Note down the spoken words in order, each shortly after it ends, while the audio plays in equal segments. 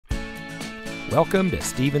Welcome to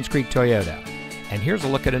Stevens Creek Toyota, and here's a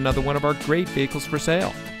look at another one of our great vehicles for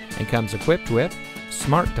sale, and comes equipped with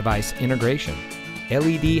smart device integration,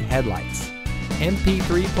 LED headlights,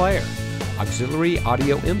 MP3 player, auxiliary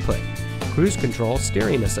audio input, cruise control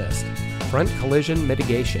steering assist, front collision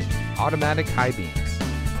mitigation, automatic high beams,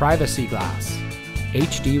 privacy glass,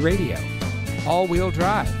 HD radio, all-wheel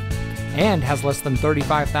drive, and has less than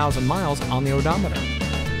 35,000 miles on the odometer.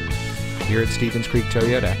 Here at Stevens Creek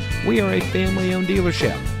Toyota, we are a family-owned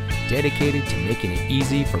dealership dedicated to making it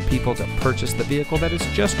easy for people to purchase the vehicle that is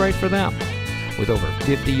just right for them. With over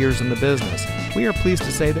 50 years in the business, we are pleased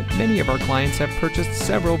to say that many of our clients have purchased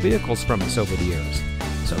several vehicles from us over the years.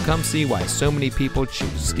 So come see why so many people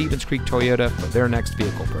choose Stevens Creek Toyota for their next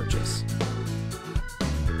vehicle purchase.